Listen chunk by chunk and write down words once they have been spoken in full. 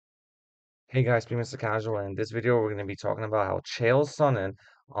Hey guys, Mr.Casual, and in this video we're going to be talking about how Chael Sonnen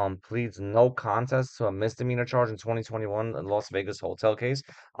pleads no contest to a misdemeanor charge in 2021 in Las Vegas hotel case.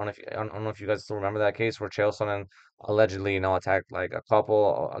 I don't know if you guys still remember that case where Chael Sonnen allegedly, attacked like a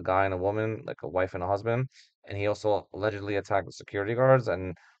couple, a guy and a woman, like a wife and a husband, and he also allegedly attacked the security guards,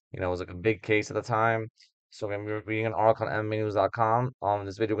 and it was like a big case at the time. So we're going to be reading an article on mnews.com.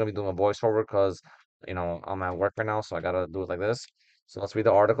 This video we're going to be doing a voiceover because I'm at work right now, so I gotta do it like this. So let's read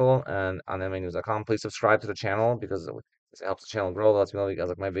the article and on mnews.com. Please subscribe to the channel because it helps the channel grow. It lets me know you guys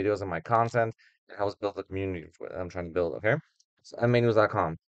like my videos and my content. It helps build the community that I'm trying to build. Okay. So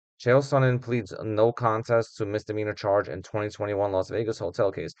mnews.com. Chael Sonnen pleads no contest to misdemeanor charge in 2021 Las Vegas hotel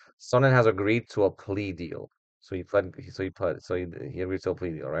case. Sonnen has agreed to a plea deal. So he agreed to a plea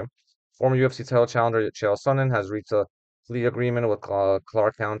deal, right? Former UFC title challenger Chael Sonnen has reached a plea agreement with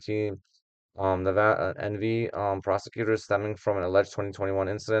Clark County Nevada NV prosecutors stemming from an alleged 2021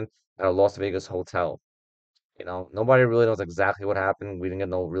 incident at a Las Vegas hotel. Nobody really knows exactly what happened. We didn't get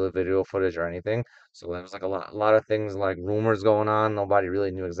no real video footage or anything. So there was like a lot of things like rumors going on. Nobody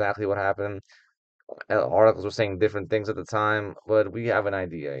really knew exactly what happened. Articles were saying different things at the time, but we have an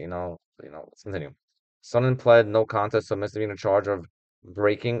idea, Let's continue. Sonnen pled no contest to a misdemeanor charge of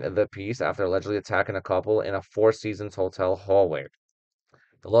breaking the peace after allegedly attacking a couple in a Four Seasons hotel hallway.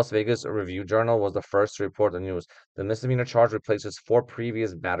 The Las Vegas Review-Journal was the first to report the news. The misdemeanor charge replaces four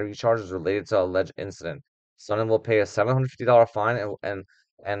previous battery charges related to alleged incident. Sonnen will pay a $750 fine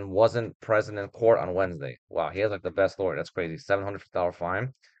and wasn't present in court on Wednesday. Wow, he has like the best lawyer. That's crazy. $750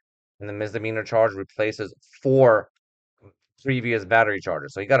 fine. And the misdemeanor charge replaces four previous battery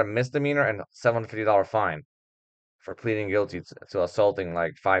charges. So he got a misdemeanor and $750 fine for pleading guilty to assaulting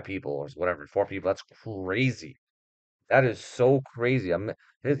like five people or whatever, four people. That's crazy. That is so crazy.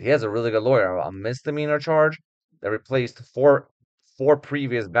 He has a really good lawyer. A misdemeanor charge that replaced four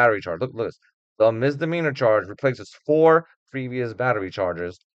previous battery charges. Look, this. The misdemeanor charge replaces four previous battery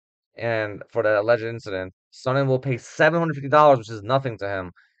charges, and for that alleged incident, Sonnen will pay $750, which is nothing to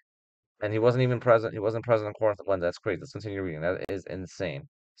him. And he wasn't even present. He wasn't present in court when that's crazy. Let's continue reading. That is insane.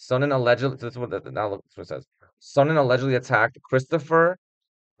 Sonnen allegedly. This is what now look what it says. Sonnen allegedly attacked Christopher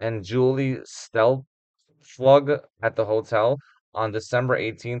and Julie Slug at the hotel on December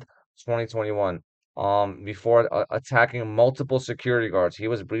 18th, 2021. Before attacking multiple security guards, he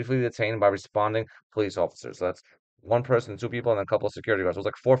was briefly detained by responding police officers. So that's one person, two people, and a couple of security guards. It was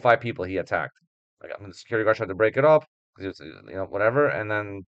like four or five people he attacked. Like the security guards tried to break it up, 'cause it was, whatever, and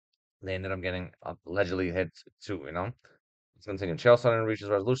then they ended up getting allegedly hit too. Let's continue. Chael Sonnen reaches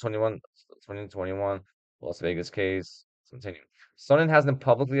resolution 2021 Las Vegas case. Let's continue. Sonnen hasn't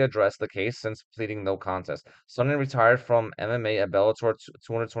publicly addressed the case since pleading no contest. Sonnen retired from MMA at Bellator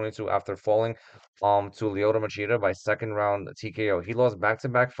 222 after falling to Lyoto Machida by second round TKO. He lost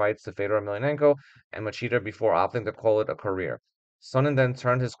back-to-back fights to Fedor Emelianenko and Machida before opting to call it a career. Sonnen then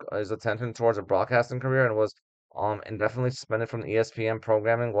turned his attention towards a broadcasting career and was indefinitely suspended from ESPN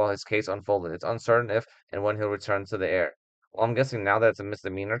programming while his case unfolded. It's uncertain if and when he'll return to the air. Well, I'm guessing now that it's a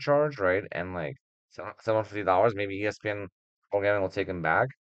misdemeanor charge, right? And like $750, maybe ESPN programming will take him back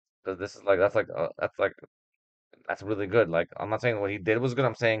because this is like that's really good. Like I'm not saying what he did was good.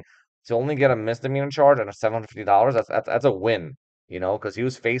 I'm saying to only get a misdemeanor charge and a $750, that's a win, because he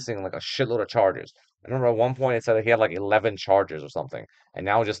was facing like a shitload of charges. I remember at one point it said that he had like 11 charges or something, and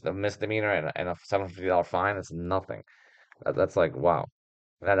now just a misdemeanor and a $750 fine. It's nothing. That's like wow.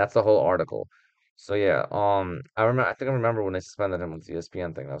 That's the whole article. So yeah, I think I remember when they suspended him with the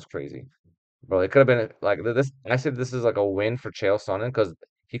ESPN thing. That was crazy. Bro, it could have been like this. I said this is like a win for Chael Sonnen because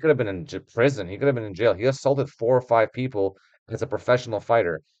he could have been in prison. He could have been in jail. He assaulted four or five people as a professional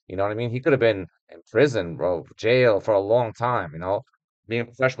fighter. You know what I mean? He could have been in prison, bro, jail for a long time. Being a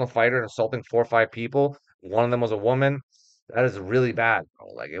professional fighter and assaulting four or five people. One of them was a woman. That is really bad, bro.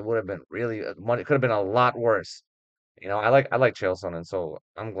 Like it would have been really, it could have been a lot worse. I like Chael Sonnen, so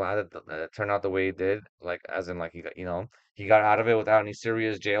I'm glad that it turned out the way it did. Like, as in, like he got out of it without any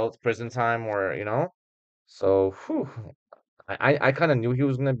serious jail, prison time, or. So, whew, I kind of knew he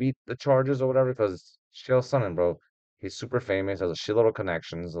was gonna beat the charges or whatever because Chael Sonnen, bro, he's super famous, has a shitload of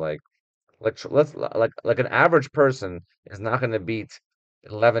connections. Like an average person is not gonna beat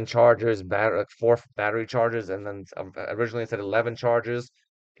 11 charges, like four battery charges, and then originally it said 11 charges,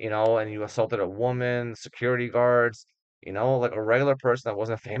 and you assaulted a woman, security guards, like a regular person that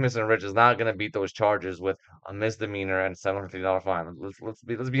wasn't famous and rich is not gonna beat those charges with a misdemeanor and $750 fine.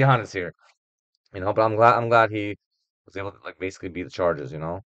 Let's be honest here, But I'm glad he was able to like basically beat the charges.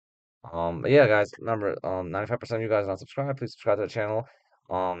 But yeah, guys, remember, 95% of you guys are not subscribed. Please subscribe to the channel.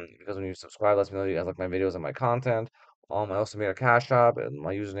 Because when you subscribe, lets me know you guys like my videos and my content. I also made a Cash App, and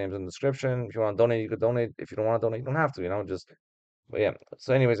my username's in the description. If you want to donate, you could donate. If you don't want to donate, you don't have to. Just, but yeah.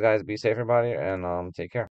 So, anyways, guys, be safe, everybody, and take care.